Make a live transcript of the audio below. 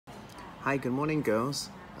Hi, good morning,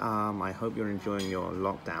 girls. I hope you're enjoying your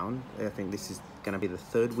lockdown. I think this is going to be the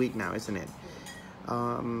third week now, isn't it?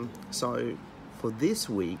 So for this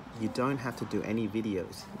week, you don't have to do any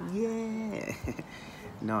videos. Yeah.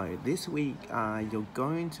 No, this week you're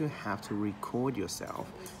going to have to record yourself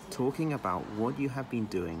talking about what you have been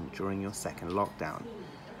doing during your second lockdown.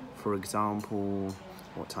 For example,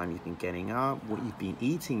 what time you've been getting up, what you've been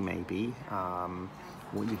eating maybe,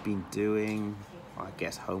 what you've been doing, I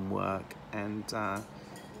guess homework, and are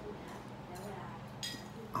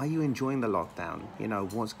you enjoying the lockdown? You know,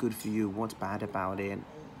 what's good for you, what's bad about it,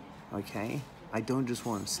 okay? I don't just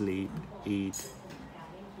want sleep, eat,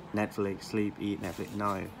 Netflix, sleep, eat, Netflix.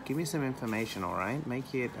 No, give me some information, all right?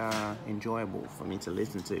 Make it enjoyable for me to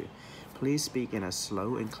listen to. Please speak in a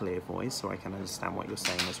slow and clear voice so I can understand what you're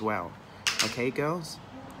saying as well. Okay, girls?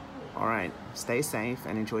 All right, stay safe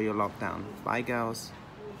and enjoy your lockdown. Bye, girls.